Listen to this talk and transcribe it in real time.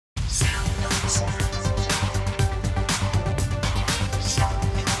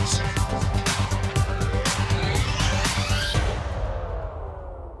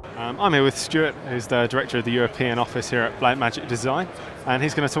I'm here with Stuart, who's the Director of the European office here at Blackmagic Design, and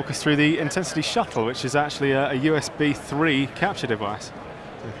he's going to talk us through the Intensity Shuttle, which is actually a USB 3 capture device.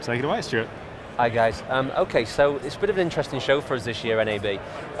 So take it away, Stuart. Hi guys. Okay, so it's a bit of an interesting show for us this year, NAB.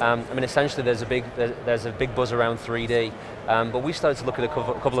 I mean, essentially there's a big buzz around 3D, but we started to look at a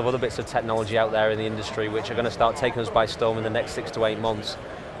couple of other bits of technology out there in the industry which are going to start taking us by storm in the next 6 to 8 months.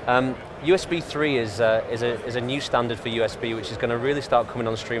 USB 3 is a new standard for USB, which is going to really start coming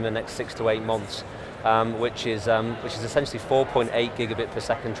on stream in the next 6 to 8 months, which is essentially 4.8 gigabit per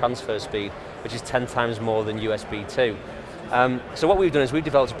second transfer speed, which is 10 times more than USB 2. So what we've done is we've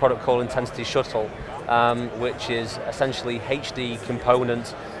developed a product called Intensity Shuttle, which is essentially HD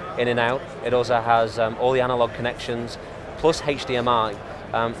component in and out. It also has all the analog connections, plus HDMI,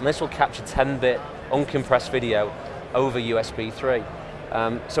 and this will capture 10-bit uncompressed video over USB 3.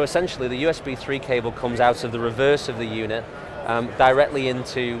 So essentially the USB 3 cable comes out of the reverse of the unit, directly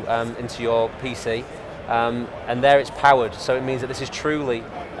into your PC, and there it's powered, so it means that this is truly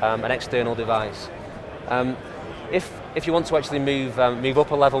an external device. If you want to actually move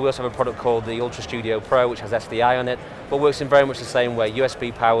up a level, we also have a product called the Ultra Studio Pro, which has SDI on it, but works in very much the same way,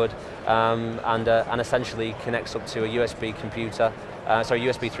 USB powered, and essentially connects up to a USB computer,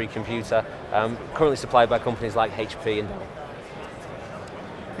 USB 3 computer, currently supplied by companies like HP and Dell.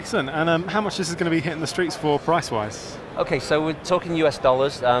 Excellent, and how much this is going to be hitting the streets for price-wise? Okay, so we're talking US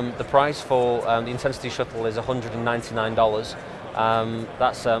dollars. The price for the Intensity Shuttle is $199.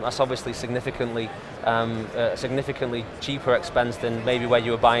 That's obviously significantly cheaper expense than maybe where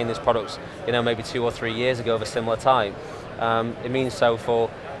you were buying these products, maybe 2 or 3 years ago of a similar type. It means so for,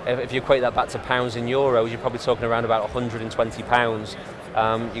 if you equate that back to pounds and euros, you're probably talking around about 120 pounds.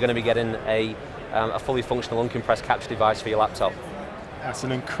 You're going to be getting a fully functional uncompressed capture device for your laptop. That's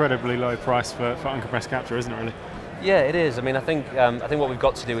an incredibly low price for uncompressed capture, isn't it, really? Yeah, it is. I mean, I think what we've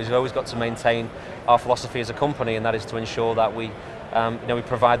got to do is we've always got to maintain our philosophy as a company, and that is to ensure that we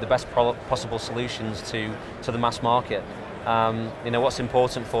provide the best possible solutions to the mass market. What's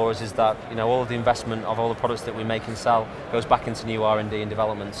important for us is that all of the investment of all the products that we make and sell goes back into new R&D and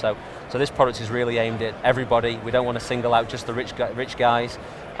development. So this product is really aimed at everybody. We don't want to single out just the rich guys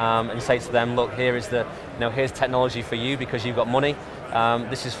and say to them, look, here's technology for you because you've got money.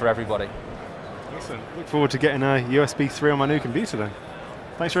 This is for everybody. Excellent. Look forward to getting a USB 3 on my new computer then.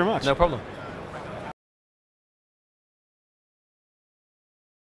 Thanks very much. No problem.